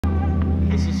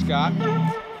Scott.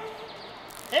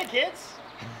 Hey kids,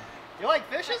 you like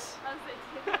fishes?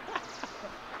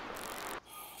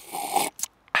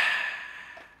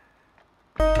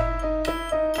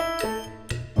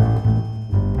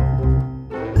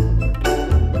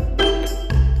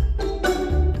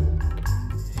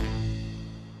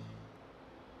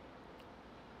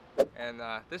 And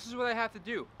this is what I have to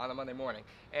do on a Monday morning.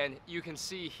 And you can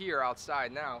see here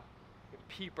outside now,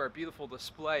 peep our beautiful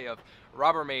display of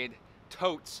Rubbermaid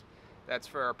totes. That's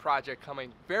for a project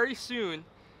coming very soon.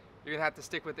 You're gonna have to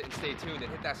stick with it and stay tuned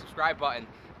and hit that subscribe button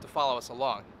to follow us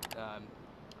along.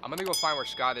 I'm gonna go find where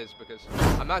Scott is because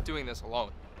I'm not doing this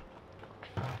alone.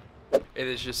 It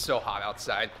is just so hot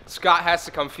outside. Scott has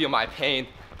to come feel my pain.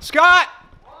 Scott!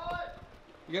 What?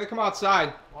 You gotta come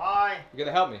outside. Why? You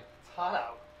gotta help me. It's hot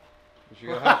out. You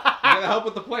gotta help. You gotta help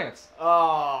with the plants.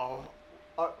 Oh.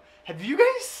 Have you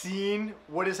guys seen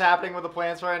what is happening with the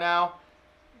plants right now?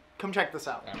 Come check this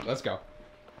out. Right, let's go.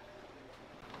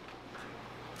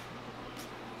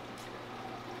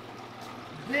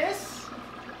 This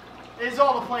is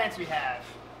all the plants we have.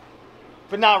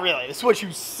 But not really. This is what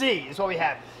you see, is what we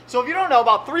have. So if you don't know,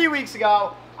 about 3 weeks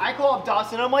ago, I called up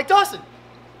Dustin and I'm like, Dustin,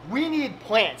 we need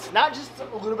plants. Not just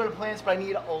a little bit of plants, but I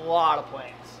need a lot of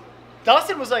plants.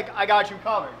 Dustin was like, I got you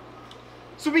covered.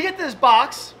 So we get this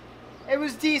box. It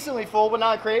was decently full, but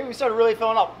not crazy. We started really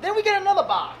filling up. Then we get another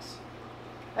box.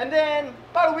 And then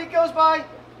about a week goes by,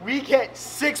 we get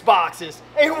 6 boxes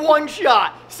in one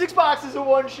shot. 6 boxes in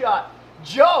one shot.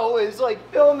 Joe is like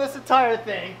filling this entire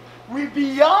thing. We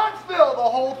beyond fill the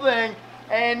whole thing.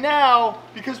 And now,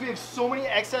 because we have so many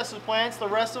excess of plants, the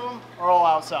rest of them are all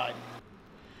outside.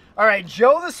 All right,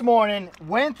 Joe this morning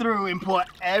went through and put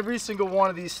every single one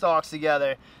of these stalks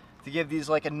together to give these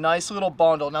like a nice little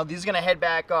bundle. Now these are gonna head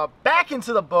back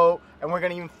into the boat, and we're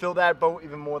gonna even fill that boat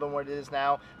even more than what it is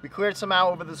now. We cleared some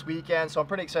out over this weekend, so I'm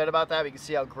pretty excited about that. We can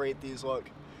see how great these look.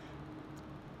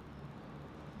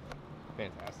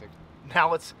 Fantastic.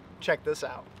 Now let's check this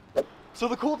out. So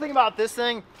the cool thing about this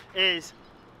thing is,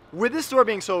 with this store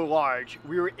being so large,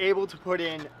 we were able to put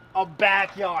in a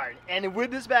backyard. And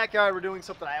with this backyard, we're doing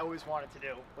something I always wanted to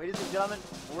do. Ladies and gentlemen,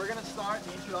 we're gonna start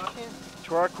the introduction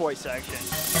to our koi section.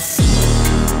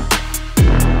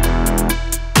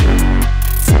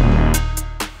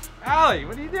 Allie,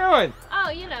 what are you doing? Oh,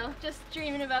 you know, just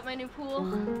dreaming about my new pool.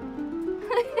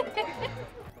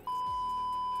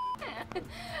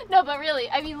 No, but really,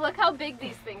 I mean, look how big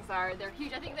these things are. They're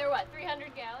huge. I think they're what,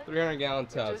 300 gallons? 300 gallon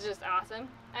tubs. Which is just awesome.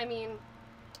 I mean,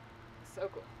 so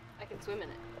cool. I can swim in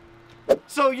it.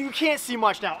 So you can't see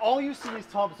much now. All you see is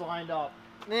tubs lined up.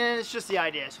 And it's just the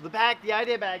idea. So the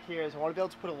idea back here is I want to be able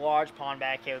to put a large pond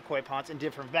back here with koi ponds in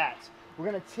different vats. We're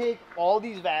going to take all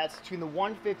these vats between the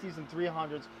 150s and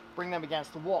 300s, bring them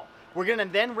against the wall. We're going to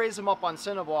then raise them up on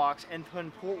cinder blocks and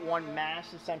then put one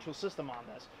massive central system on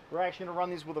this. We're actually going to run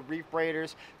these with a Reef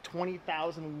Breeders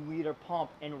 20,000 liter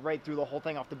pump and right through the whole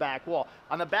thing off the back wall.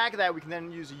 On the back of that, we can then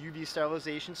use a UV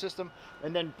sterilization system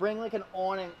and then bring like an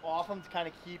awning off them to kind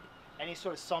of keep any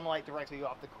sort of sunlight directly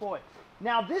off the koi.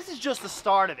 Now this is just the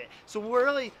start of it. So we're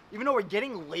really, even though we're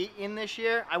getting late in this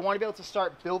year, I want to be able to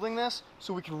start building this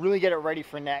so we can really get it ready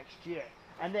for next year.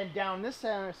 And then down this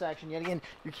center section, yet again,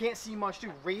 you can't see much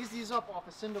too. Raise these up off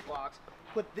of cinder blocks,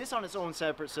 put this on its own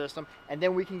separate system, and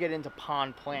then we can get into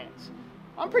pond plants.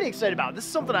 I'm pretty excited about it. This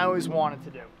is something I always wanted to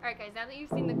do. All right, guys, now that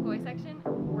you've seen the koi section,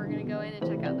 we're gonna go in and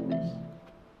check out the fish.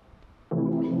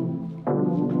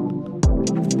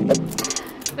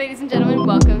 Ladies and gentlemen,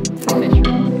 welcome to the fish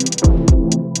room.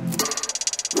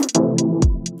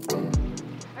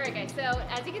 Alright guys, so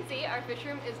as you can see, our fish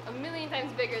room is a million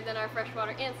times bigger than our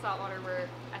freshwater and saltwater were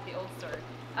at the old store.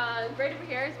 Right over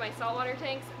here is my saltwater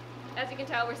tanks. As you can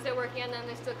tell, we're still working on them.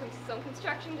 There's still some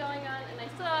construction going on, and I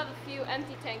still have a few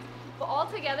empty tanks. But all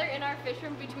together in our fish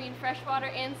room, between freshwater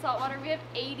and saltwater, we have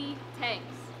 80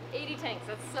 tanks. 80 tanks,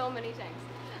 that's so many tanks.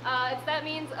 That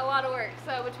means a lot of work.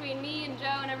 So between me and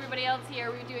Joe and everybody else here,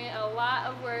 we're doing a lot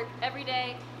of work every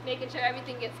day, making sure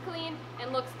everything gets clean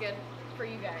and looks good for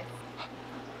you guys.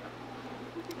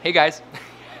 Hey guys.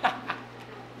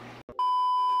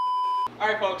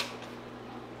 Alright folks,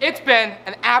 it's been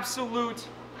an absolute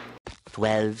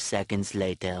 12 seconds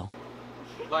later.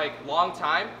 Long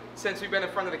time since we've been in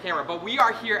front of the camera, but we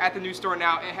are here at the new store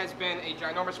now. It has been a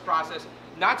ginormous process.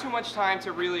 Not too much time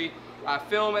to really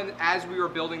film as we were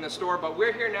building the store, but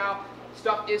we're here now.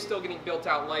 Stuff is still getting built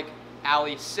out, like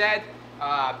Ali said.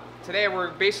 Today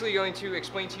we're basically going to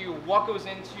explain to you what goes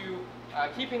into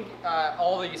keeping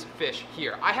all these fish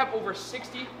here. I have over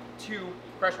 60 2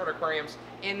 freshwater aquariums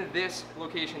in this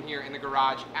location here in the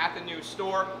garage at the new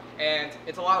store, and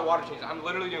it's a lot of water changes. I'm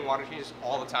literally doing water changes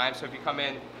all the time, so if you come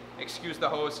in, excuse the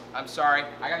host, I'm sorry.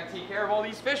 I gotta take care of all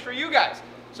these fish for you guys.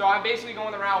 So I'm basically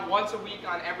going around once a week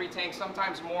on every tank,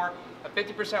 sometimes more, a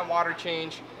 50% water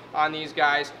change on these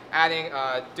guys, adding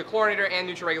dechlorinator and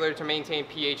NutriRegulator to maintain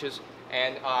pHs,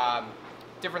 and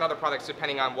different other products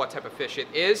depending on what type of fish it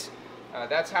is.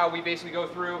 That's how we basically go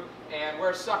through, and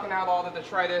we're sucking out all the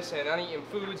detritus and uneaten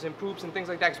foods and poops and things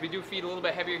like that, because we do feed a little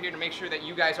bit heavier here to make sure that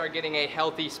you guys are getting a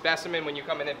healthy specimen when you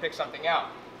come in and pick something out.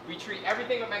 We treat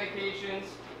everything with medications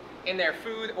in their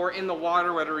food or in the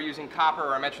water, whether we're using copper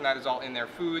or metronidazole in their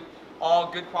food.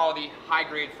 All good quality, high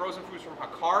grade frozen foods from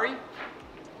Hikari.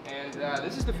 And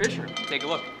this is the fish room. Take a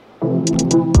look.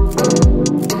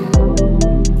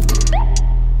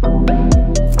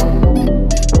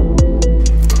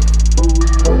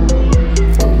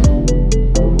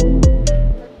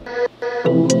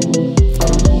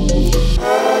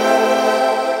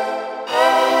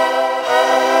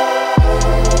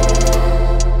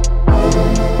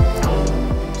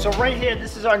 Right here,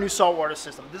 this is our new saltwater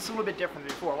system. This is a little bit different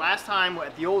than before. Last time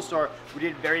at the old store, we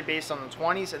did very based on the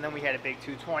 20s, and then we had a big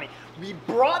 220. We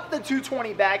brought the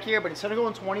 220 back here, but instead of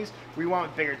going 20s, we went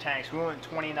with bigger tanks. We went with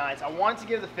 29s. I wanted to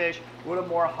give the fish a little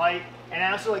more height, and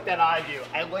I also like that eye view.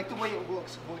 I like the way it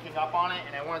looks looking up on it,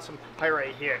 and I wanted some height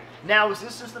right here. Now, is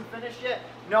this system finished yet?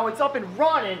 No, it's up and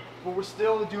running, but we're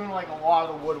still doing like a lot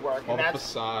of the woodwork. All the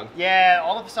facade. Yeah,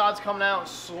 all the facades coming out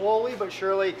slowly but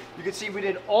surely. You can see we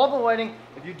did all the lighting.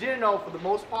 If you didn't know, for the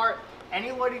most part,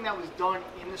 any lighting that was done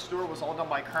in the store was all done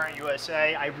by Current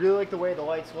USA. I really like the way the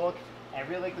lights look. I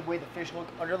really like the way the fish look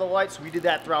under the lights. So we did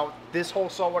that throughout this whole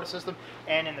saltwater system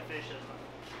and in the fish system.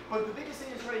 But the biggest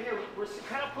thing is right here, we're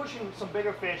kind of pushing some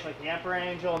bigger fish like the emperor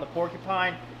angel and the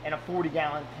porcupine and a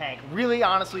 40-gallon tank. Really,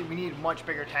 honestly, we need much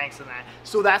bigger tanks than that.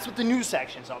 So that's what the new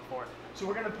section's up for. So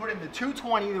we're gonna put in the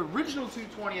 220, the original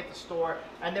 220 at the store,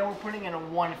 and then we're putting in a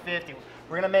 150.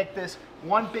 We're gonna make this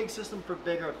one big system for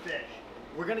bigger fish.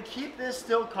 We're gonna keep this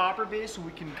still copper based so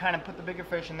we can kind of put the bigger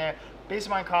fish in there, base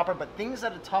them on copper, but things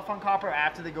that are tough on copper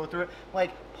after they go through it,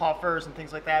 like puffers and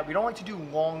things like that, we don't like to do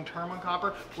long term on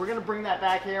copper. We're gonna bring that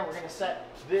back here. We're gonna set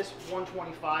this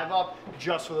 125 up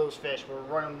just for those fish. We're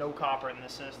running no copper in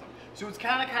this system. So it's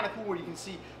kind of cool where you can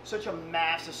see such a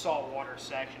massive saltwater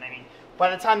section. I mean, by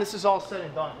the time this is all said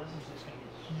and done, this is just gonna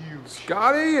be huge.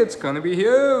 Scotty, it's gonna be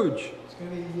huge. It's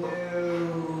gonna be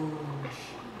huge.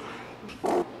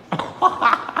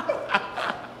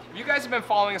 If you guys have been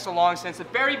following us along since the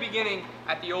very beginning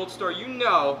at the old store, you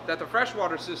know that the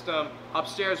freshwater system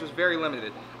upstairs was very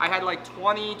limited. I had like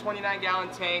 20, 29-gallon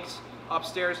tanks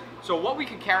upstairs, so what we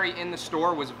could carry in the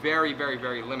store was very, very,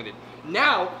 very limited.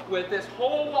 Now, with this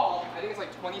whole wall, I think it's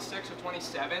like 26 or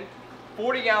 27,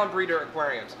 40-gallon breeder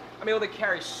aquariums. I'm able to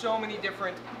carry so many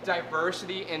different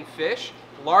diversity in fish,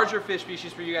 larger fish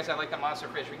species for you guys that like the monster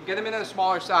fish. We can get them in a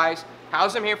smaller size,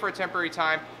 house them here for a temporary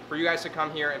time for you guys to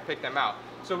come here and pick them out.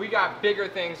 So we got bigger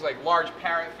things like large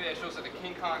parrotfish, those are the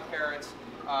King Kong parrots.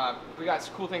 We got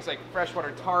cool things like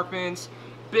freshwater tarpons,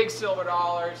 big silver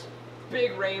dollars,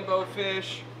 big rainbow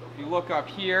fish. If you look up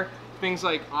here, things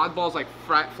like oddballs like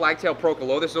flagtail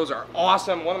procholotus, those are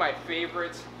awesome, one of my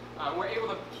favorites. We're able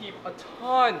to keep a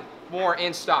ton more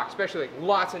in stock, especially like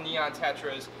lots of neon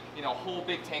tetras, you know, whole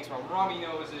big tanks from rummy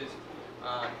noses,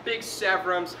 big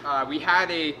severums. We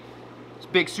had a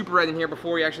big super red in here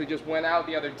before we actually just went out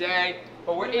the other day,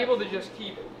 but we're able to just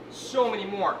keep so many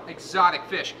more exotic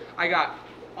fish. I got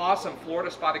awesome Florida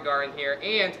spotted gar in here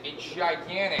and a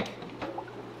gigantic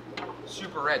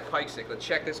super red pike stick. Let's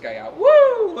check this guy out.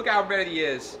 Woo! Look how red he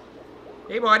is.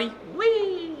 Hey buddy,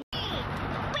 whee!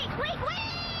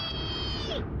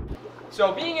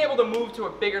 So being able to move to a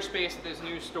bigger space at this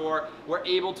new store, we're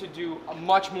able to do a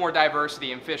much more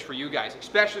diversity in fish for you guys,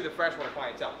 especially the freshwater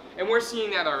clientele. And we're seeing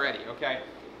that already, okay?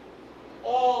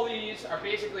 All these are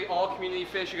basically all community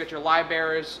fish. You got your live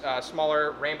bearers,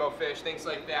 smaller rainbow fish, things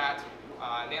like that.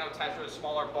 Nano tetras,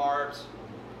 smaller barbs.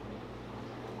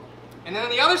 And then on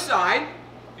the other side,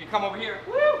 if you come over here,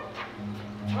 woo!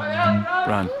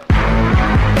 Run.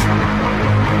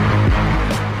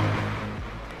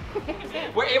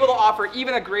 We're able to offer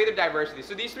even a greater diversity.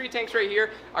 So these 3 tanks right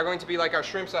here are going to be like our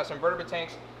shrimp / invertebrate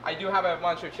tanks. I do have a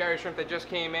bunch of cherry shrimp that just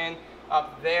came in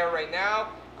up there right now.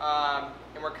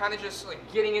 And we're kind of just like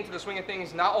getting into the swing of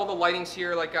things. Not all the lighting's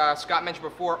here, like Scott mentioned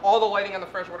before. All the lighting on the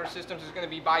freshwater systems is going to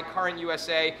be by Current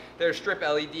USA. They're strip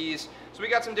LEDs. So we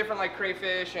got some different like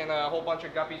crayfish and a whole bunch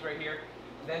of guppies right here.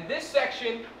 Then this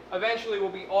section eventually will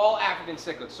be all African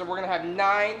cichlids. So we're going to have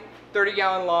 9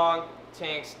 30-gallon long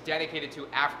tanks dedicated to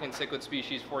African cichlid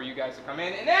species for you guys to come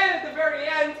in. And then at the very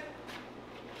end,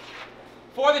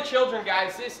 for the children,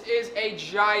 guys, this is a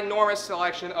ginormous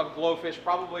selection of glowfish,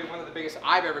 probably one of the biggest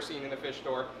I've ever seen in the fish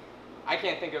store. I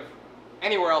can't think of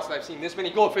anywhere else that I've seen this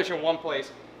many glowfish in one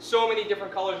place. So many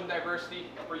different colors and diversity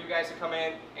for you guys to come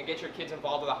in and get your kids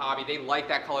involved with the hobby. They like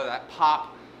that color, that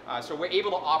pop. So we're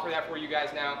able to offer that for you guys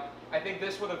now. I think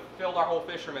this would have filled our whole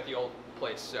fish room at the old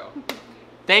place. So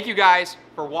thank you guys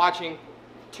for watching,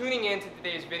 tuning in to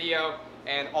today's video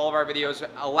and all of our videos,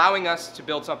 allowing us to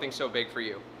build something so big for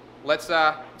you. Let's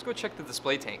go check the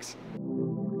display tanks.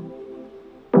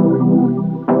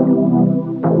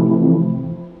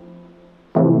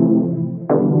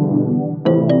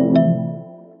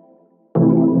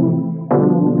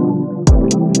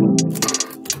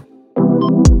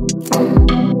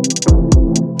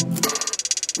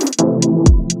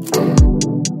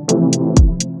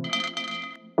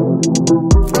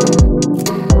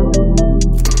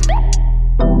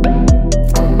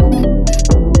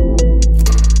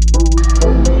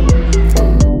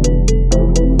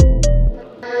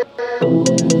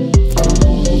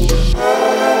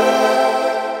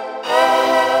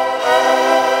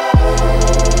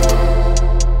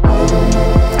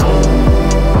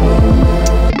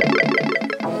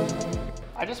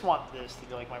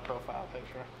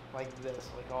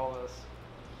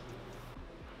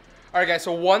 Alright guys,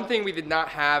 so one thing we did not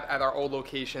have at our old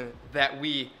location that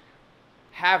we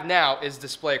have now is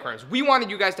display aquariums. We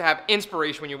wanted you guys to have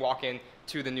inspiration when you walk in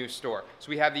to the new store. So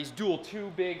we have these dual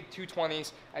two big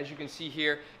 220s, as you can see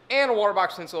here, and a water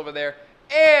box pencil over there,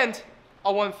 and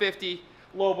a 150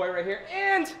 low boy right here,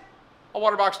 and a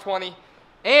water box 20,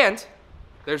 and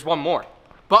there's one more.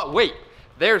 But wait,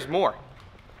 there's more.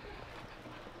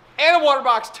 And a water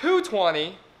box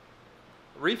 220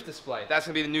 reef display. That's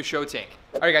gonna be the new show tank.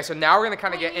 All right, guys, so now we're gonna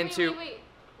kind of get into...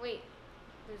 Wait.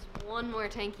 There's one more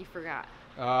tank you forgot.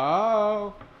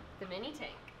 Oh. The mini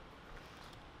tank.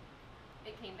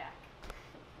 It came back.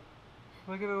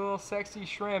 Look at the little sexy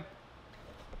shrimp.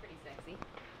 Pretty sexy.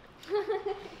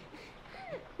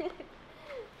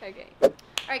 Okay.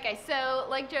 Alright guys, so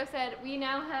like Joe said, we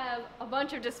now have a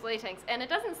bunch of display tanks, and it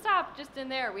doesn't stop just in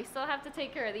there. We still have to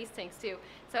take care of these tanks too.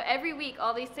 So every week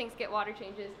all these tanks get water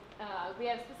changes. We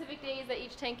have specific days that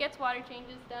each tank gets water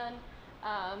changes done.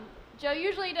 Joe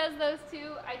usually does those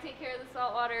too. I take care of the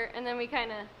salt water, and then we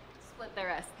kind of split the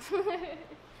rest.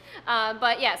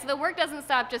 But yeah, so the work doesn't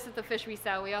stop just at the fish we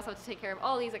sell. We also have to take care of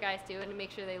all these guys too, and to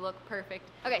make sure they look perfect.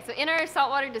 Okay, so in our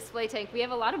saltwater display tank, we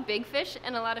have a lot of big fish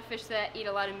and a lot of fish that eat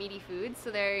a lot of meaty foods, so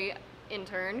they in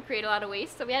turn create a lot of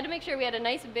waste. So we had to make sure we had a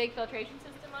nice big filtration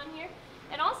system on here.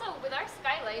 And also with our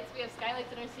skylights, we have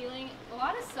skylights in our ceiling. A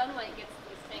lot of sunlight gets to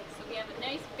this tank, so we have a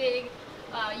nice big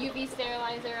UV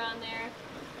sterilizer on there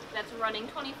that's running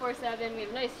 24/7. We have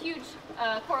a nice huge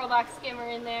coral box skimmer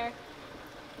in there,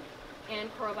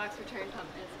 and coral box return pump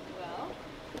as well.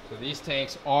 So these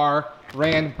tanks are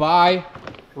ran by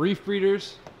Reef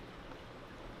Breeders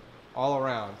all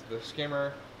around. The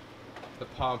skimmer, the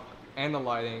pump, and the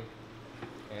lighting.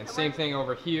 And same thing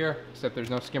over here, except there's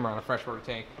no skimmer on a freshwater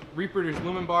tank. Reef Breeders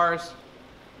lumen bars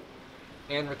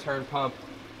and return pump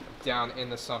down in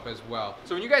the sump as well.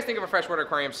 So when you guys think of a freshwater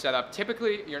aquarium setup,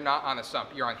 typically you're not on a sump.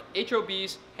 You're on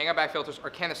HOBs, hang-out bag filters, or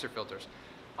canister filters.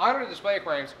 On our display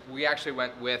aquariums, we actually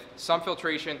went with sump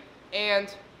filtration,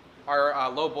 and our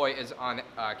low boy is on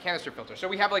canister filter. So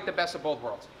we have like the best of both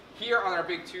worlds. Here on our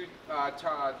big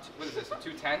what is this,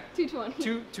 210? 220.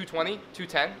 220,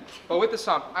 210. But with the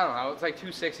sump, I don't know, it's like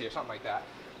 260 or something like that.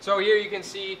 So here you can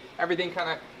see everything kind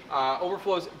of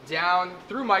overflows down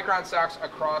through micron socks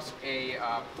across a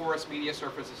porous media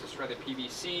surface. This is shredded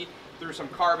PVC, through some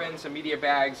carbon, some media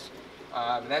bags.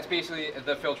 And that's basically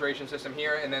the filtration system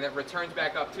here, and then it returns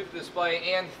back up to the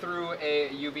display and through a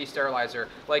UV sterilizer.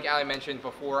 Like Ali mentioned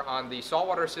before, on the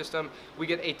saltwater system, we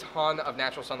get a ton of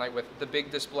natural sunlight with the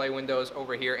big display windows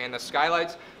over here and the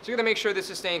skylights. So you're gonna make sure this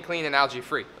is staying clean and algae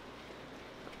free.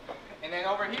 And then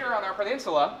over here on our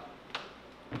peninsula,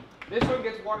 this one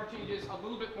gets water changes a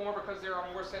little bit more because there are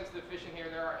more sensitive fish in here.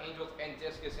 There are angels and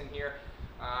discus in here,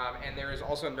 and there is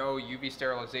also no UV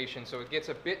sterilization, so it gets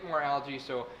a bit more algae.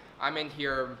 So I'm in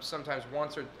here sometimes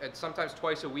once or sometimes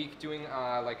twice a week doing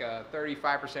like a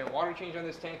 35% water change on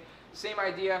this tank. Same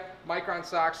idea, micron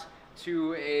socks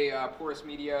to a porous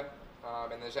media,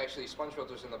 and there's actually sponge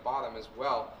filters in the bottom as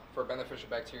well for beneficial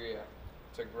bacteria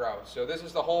to grow. So this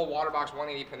is the whole Waterbox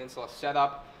 180 Peninsula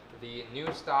setup, the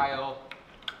new style,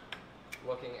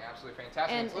 looking absolutely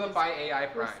fantastic. And it's lit by AI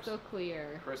primes. Crystal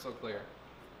clear. Crystal clear.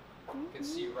 You can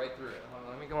see right through it. Hold on,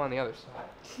 let me go on the other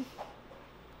side.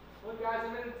 Look guys,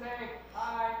 I'm in the tank.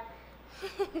 Hi.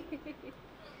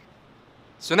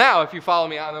 So now, if you follow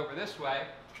me on over this way,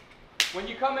 when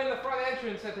you come in the front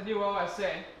entrance at the new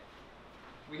OSA,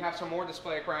 we have some more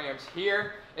display aquariums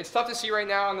here. It's tough to see right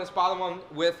now on this bottom one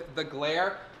with the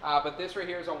glare, but this right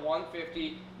here is a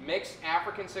 150 mixed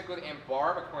African cichlid and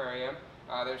barb aquarium.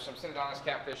 There's some Synodontis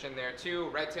catfish in there too,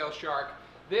 red-tailed shark.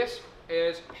 This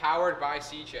is powered by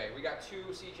SICCE. We got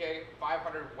 2 SICCE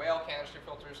 500 whale canister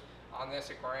filters on this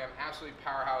aquarium, absolutely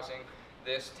powerhousing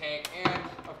this tank. And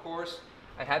of course,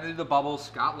 I had to do the bubbles.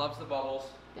 Scott loves the bubbles.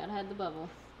 Gotta have the bubble.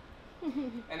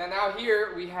 And then now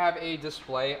here we have a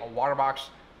display, a water box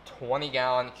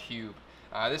 20-gallon cube.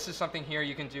 This is something here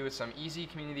you can do with some easy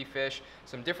community fish,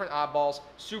 some different oddballs,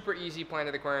 super easy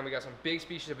planted aquarium. We got some big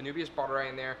species of Anubias barteri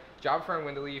in there, Java fern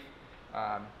windoleaf,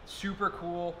 super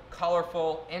cool,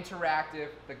 colorful, interactive.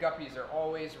 The guppies are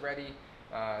always ready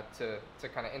to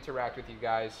kind of interact with you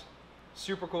guys.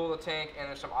 Super cool little tank, and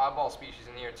there's some oddball species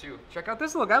in here too. Check out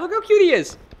this little guy, look how cute he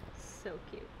is. So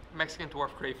cute. Mexican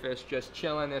dwarf crayfish just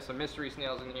chilling. There's some mystery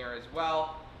snails in here as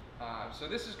well. So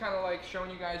this is kind of like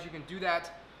showing you guys you can do that.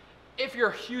 If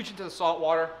you're huge into the salt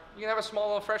water, you can have a small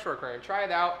little freshwater aquarium. Try it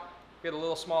out. Get a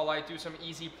little small light, do some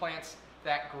easy plants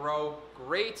that grow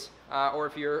great. Or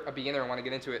if you're a beginner and want to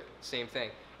get into it, same thing.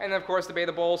 And then of course the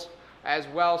betta bowls as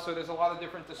well. So there's a lot of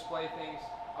different display things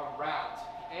around.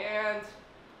 And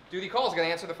Duty Cole's gonna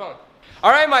answer the phone.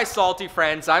 All right, my salty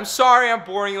friends, I'm sorry I'm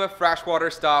boring you with freshwater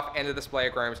stuff and the display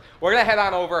aquariums. We're gonna head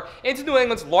on over into New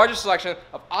England's largest selection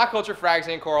of aquaculture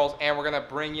frags and corals, and we're gonna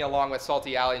bring you along with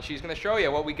Salty Allie, and she's gonna show you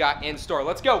what we got in store.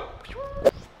 Let's go.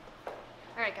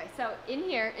 All right, guys, so in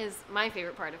here is my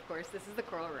favorite part, of course. This is the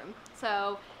coral room.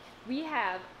 So we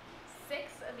have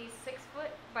 6 of these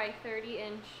 6-foot by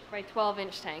 30-inch by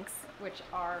 12-inch tanks, which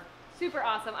are super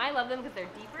awesome. I love them because they're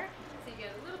deeper, so you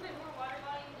get a little bit more water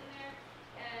volume in there.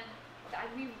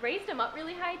 And we raised them up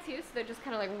really high too, so they're just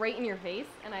kind of like right in your face,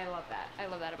 and I love that. I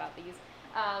love that about these.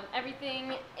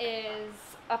 Everything is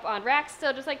up on racks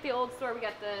still, just like the old store. We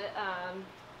got the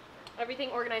everything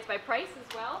organized by price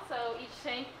as well. So each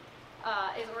tank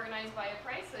is organized by a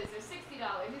price. So these are $60,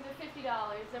 these are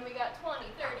 $50. Then we got 20,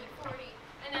 30, 40,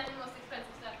 and then the most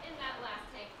expensive stuff in that last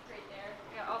tank right there.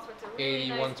 We got all sorts of really 80,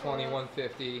 nice 120, corals.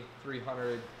 150,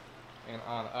 300, and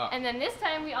on up. And then this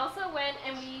time we also went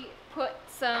and we put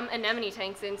some anemone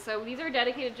tanks in. So these are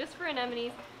dedicated just for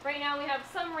anemones. Right now we have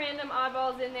some random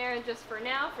oddballs in there just for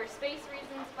now, for space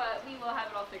reasons, but we will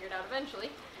have it all figured out eventually.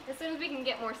 As soon as we can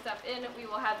get more stuff in, we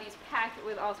will have these packed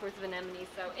with all sorts of anemones.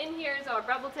 So in here is our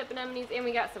bubble tip anemones, and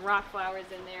we got some rock flowers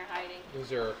in there hiding.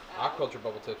 Those are aquaculture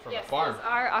bubble tips from yes, the farm. Yes,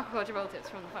 our aquaculture bubble tips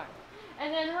from the farm.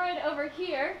 And then right over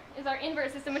here is our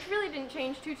invert system, which really didn't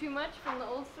change too much from the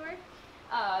old store.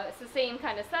 It's the same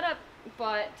kind of setup,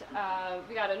 but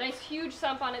we got a nice huge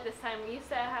sump on it this time. We used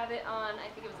to have it on, I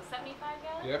think it was a 75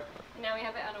 gallon. Yep. And now we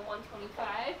have it on a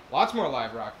 125. Lots more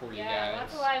live rock for you guys. Yeah,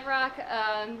 lots of live rock,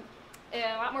 and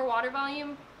a lot more water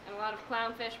volume, and a lot of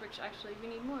clownfish, which actually we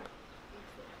need more.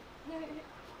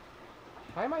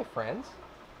 Hi, my friends.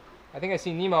 I think I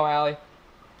see Nemo, Allie.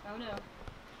 Oh no.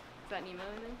 Is that Nemo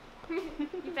in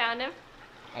there? You found him?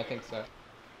 I think so.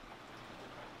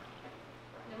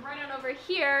 And right on over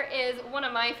here is one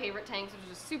of my favorite tanks,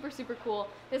 which is super, super cool.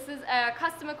 This is a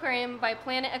custom aquarium by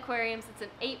Planet Aquariums. It's an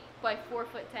 8 by 4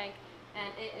 foot tank,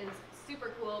 and it is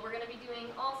super cool. We're going to be doing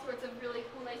all sorts of really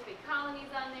cool, nice big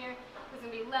colonies on there. There's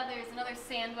going to be leathers and other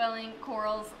sand-dwelling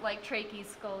corals like trachees,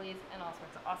 scullies, and all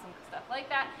sorts of awesome stuff like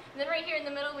that. And then right here in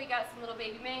the middle, we got some little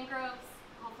baby mangroves.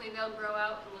 Hopefully they'll grow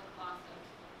out and look awesome.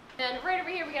 And right over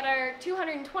here we got our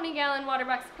 220-gallon water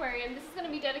box aquarium. This is going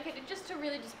to be dedicated just to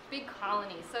really just big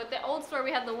colonies. So at the old store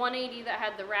we had the 180 that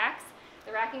had the racks,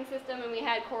 the racking system, and we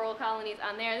had coral colonies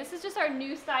on there. This is just our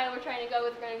new style we're trying to go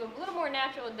with. We're going to go a little more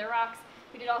natural with the rocks.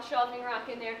 We did all shelving rock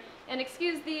in there. And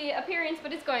excuse the appearance,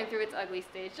 but it's going through its ugly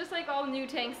stage. Just like all new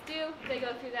tanks do, they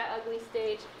go through that ugly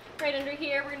stage. Right under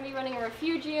here we're going to be running a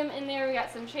refugium in there. We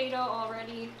got some Chaeto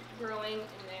already growing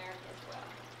in there.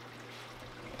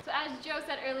 So as Joe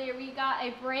said earlier, we got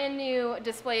a brand new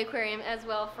display aquarium as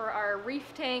well for our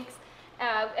reef tanks.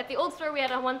 At the old store we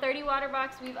had a 130 water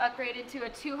box. We've upgraded to a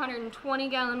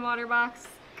 220-gallon water box.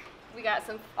 We got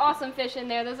some awesome fish in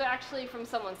there. Those are actually from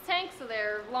someone's tank, so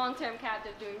they're long-term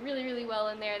captive, doing really, really well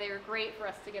in there. They were great for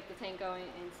us to get the tank going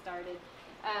and started.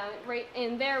 Right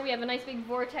in there we have a nice big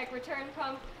Vortec return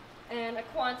pump and a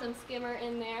quantum skimmer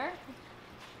in there.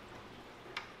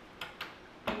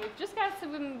 And we've just got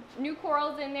some new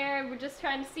corals in there. We're just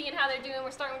trying to see how they're doing.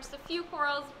 We're starting with just a few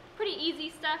corals, pretty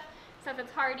easy stuff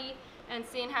that's hardy, and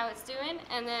seeing how it's doing.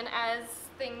 And then as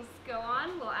things go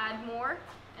on, we'll add more.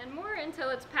 and more until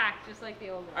it's packed, just like the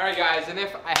old one. All right, guys, and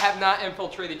if I have not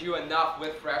infiltrated you enough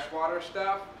with freshwater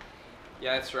stuff,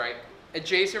 yeah, that's right.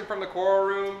 Adjacent from the coral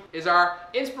room is our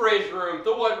inspiration room,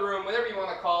 the wood room, whatever you want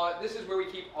to call it. This is where we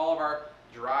keep all of our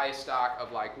dry stock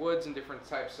of like woods and different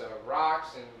types of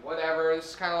rocks and whatever.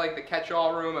 This is kind of like the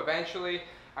catch-all room. Eventually,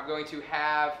 I'm going to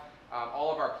have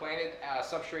all of our planted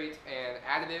substrate and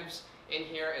additives in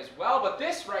here as well. But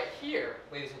this right here,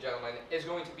 ladies and gentlemen, is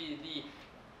going to be the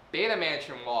beta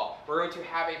mansion wall. We're going to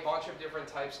have a bunch of different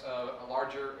types of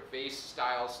larger vase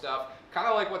style stuff, kind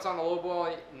of like what's on the low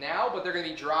boil now, but they're going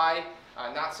to be dry,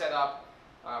 not set up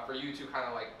for you to kind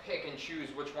of like pick and choose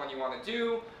which one you want to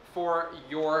do for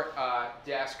your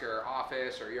desk or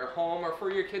office or your home or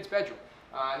for your kid's bedroom.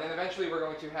 And then eventually we're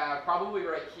going to have probably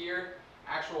right here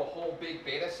actual whole big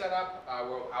beta setup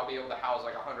where I'll be able to house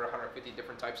like 100, 150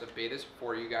 different types of betas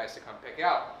for you guys to come pick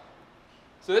out.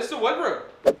 So this is the wood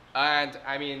room. And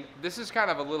I mean, this is kind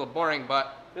of a little boring,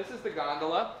 but this is the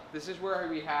gondola. This is where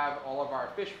we have all of our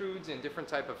fish foods and different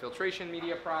type of filtration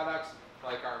media products,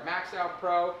 like our Max Out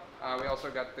Pro. We also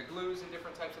got the glues and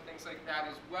different types of things like that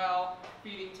as well.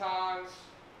 Feeding tongs,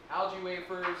 algae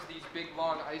wafers, these big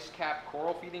long ice cap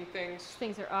coral feeding things.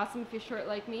 Things are awesome if you're short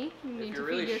like me. You need If to you're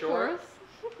feed really your short, corals.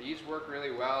 these work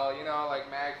really well. You know, like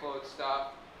mag float stuff.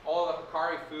 All the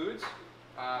Hikari foods.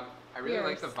 I really We are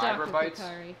like the stocked Vibra with Bites.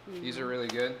 Hikari food. These are really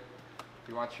good if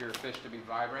you want your fish to be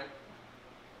vibrant.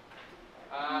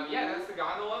 Yeah, that's the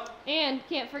gondola. And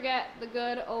can't forget the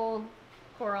good old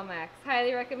Coral Max.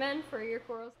 Highly recommend for your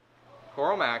corals.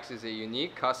 Coral Max is a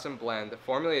unique custom blend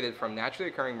formulated from naturally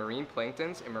occurring marine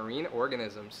planktons and marine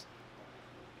organisms.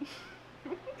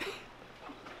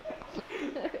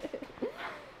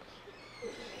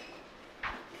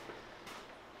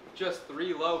 Just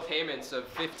 3 low payments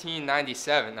of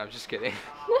 $15.97. No, I'm just kidding.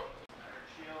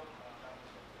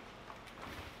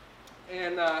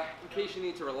 And in case you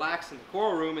need to relax in the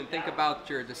coral room and think about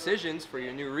your decisions for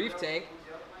your new reef tank,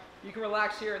 you can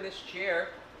relax here in this chair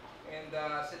and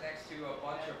sit next to a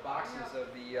bunch of boxes of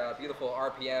the beautiful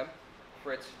RPM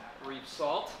Fritz Reef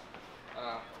Salt.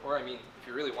 Or I mean, if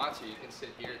you really want to, you can sit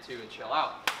here too and chill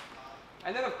out.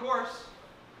 And then of course,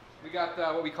 we got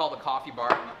what we call the coffee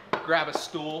bar. Grab a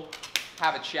stool,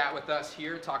 have a chat with us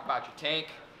here, talk about your tank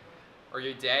or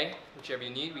your day, whichever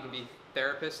you need. We can be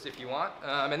therapists if you want.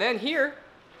 And then here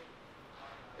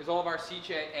is all of our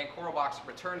Seachem and Coral Box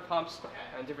return pumps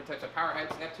and different types of power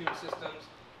heads, Neptune systems,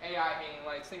 AI hanging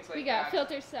lights, things like that. We got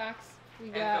filter socks. We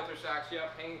got filter socks,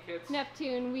 yep, hanging kits.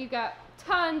 Neptune. We've got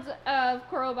tons of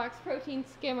Coral Box protein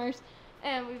skimmers.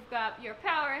 And we've got your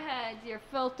power heads, your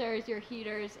filters, your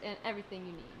heaters, and everything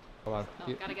you need. Hold on. Oh,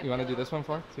 You want to do this one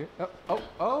for us?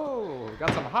 Oh,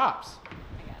 got some hops.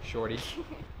 Shorty.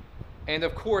 And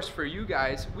of course, for you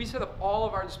guys, we set up all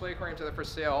of our display aquariums that are for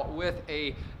sale with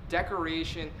a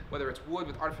decoration, whether it's wood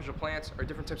with artificial plants or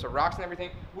different types of rocks and everything.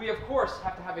 We, of course,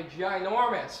 have to have a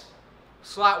ginormous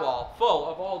slat wall full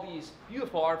of all these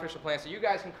beautiful artificial plants. So you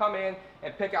guys can come in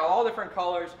and pick out all different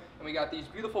colors. And we got these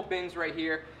beautiful bins right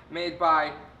here made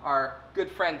by our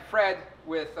good friend Fred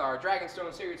with our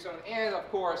Dragonstone, Sacred Stone, and of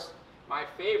course, my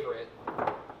favorite,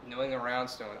 New England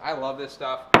Roundstone. I love this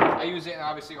stuff. I use it in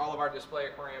obviously all of our display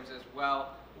aquariums as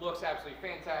well. Looks absolutely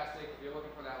fantastic. If you're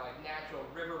looking for that like natural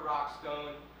river rock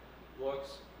stone,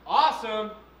 looks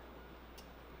awesome.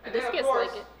 And then of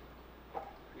course,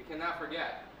 we cannot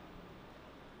forget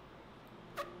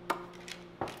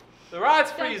the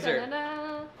Rods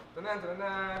freezer.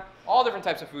 All different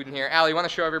types of food in here. Allie, you want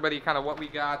to show everybody kind of what we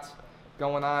got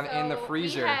going on in the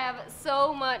freezer? We have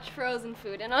so much frozen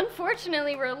food, and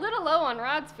unfortunately, we're a little low on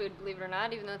Rod's food, believe it or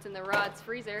not, even though it's in the Rod's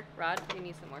freezer. Rod, we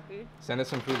need some more food. Send us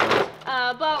some food, guys.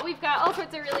 But we've got all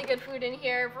sorts of really good food in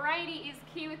here. Variety is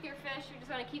key with your fish. You just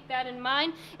want to keep that in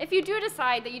mind. If you do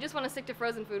decide that you just want to stick to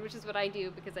frozen food, which is what I do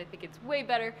because I think it's way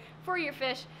better for your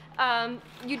fish,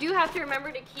 you do have to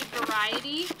remember to keep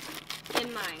variety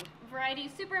in mind. Variety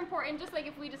is super important, just like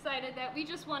if we decided that we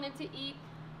just wanted to eat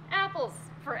apples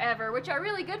forever, which are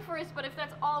really good for us, but if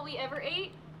that's all we ever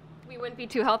ate, we wouldn't be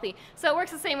too healthy. So it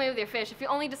works the same way with your fish. If you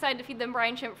only decide to feed them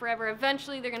brine shrimp forever,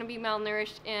 eventually they're going to be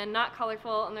malnourished and not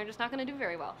colorful, and they're just not going to do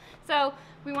very well. So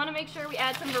we want to make sure we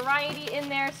add some variety in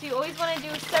there, so you always want to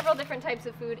do several different types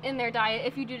of food in their diet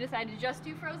if you do decide to just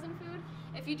do frozen food.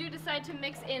 If you do decide to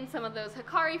mix in some of those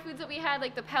Hikari foods that we had,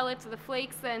 like the pellets or the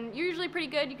flakes, then you're usually pretty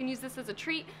good. You can use this as a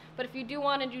treat. But if you do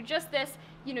want to do just this,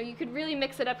 you know, you could really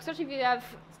mix it up, especially if you have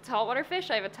saltwater fish.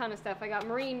 I have a ton of stuff. I got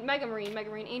marine, mega marine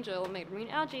angel, mega marine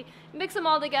algae. Mix them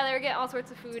all together, get all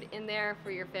sorts of food in there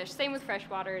for your fish. Same with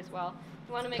freshwater as well.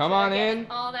 You want to make Come sure on you're in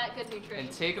getting all that good nutrition.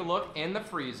 and take a look in the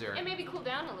freezer. And maybe cool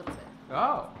down a little bit.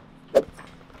 Oh.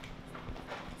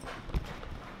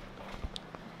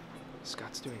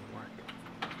 Scott's doing work.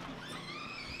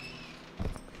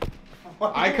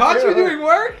 What I caught you doing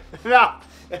work? No,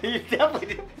 you definitely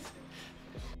didn't.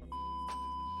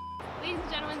 Ladies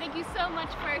and gentlemen, thank you so much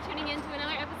for tuning in to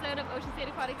another episode of OSA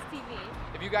Aquatics TV.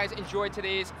 If you guys enjoyed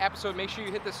today's episode, make sure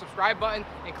you hit the subscribe button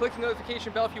and click the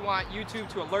notification bell if you want YouTube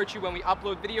to alert you when we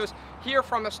upload videos here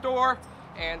from the store.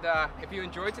 And if you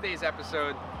enjoyed today's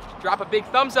episode, drop a big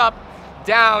thumbs up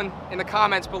down in the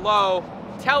comments below.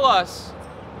 Tell us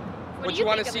what you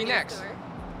want to see next.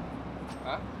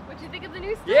 Huh? What do you think of the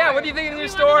new store? Yeah, what do you think of the new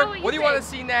store? What do you want to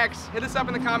think. see next? Hit us up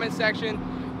in the comment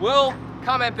section. We'll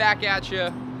comment back at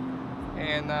you.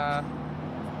 And,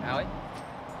 Allie?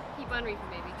 Keep on reefing,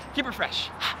 baby. Keep it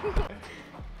fresh.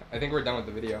 I think we're done with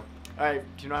the video. Alright,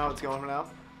 do you know how it's going now?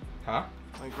 Huh?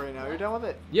 Like right now, you're done with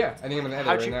it? Yeah, I think I'm gonna edit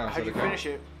right now. How'd you finish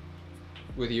it?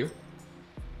 With you.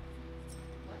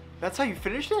 That's how you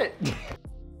finished it?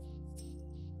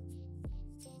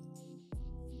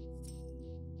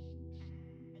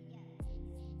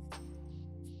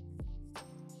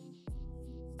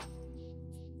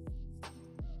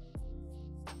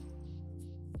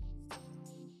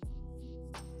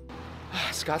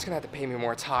 Scott's gonna have to pay me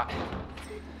more. It's hot.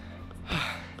 You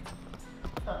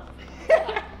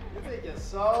think you're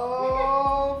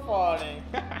so funny.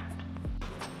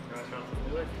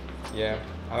 Yeah,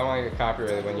 I don't want to get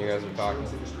copyrighted when you guys are talking.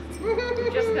 We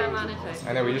just got monetized.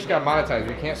 I know, we just got monetized.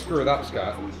 We can't screw it up,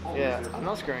 Scott. Yeah, I'm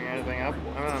not screwing anything up.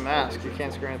 I'm in a mask. You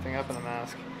can't screw anything up in a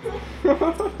mask.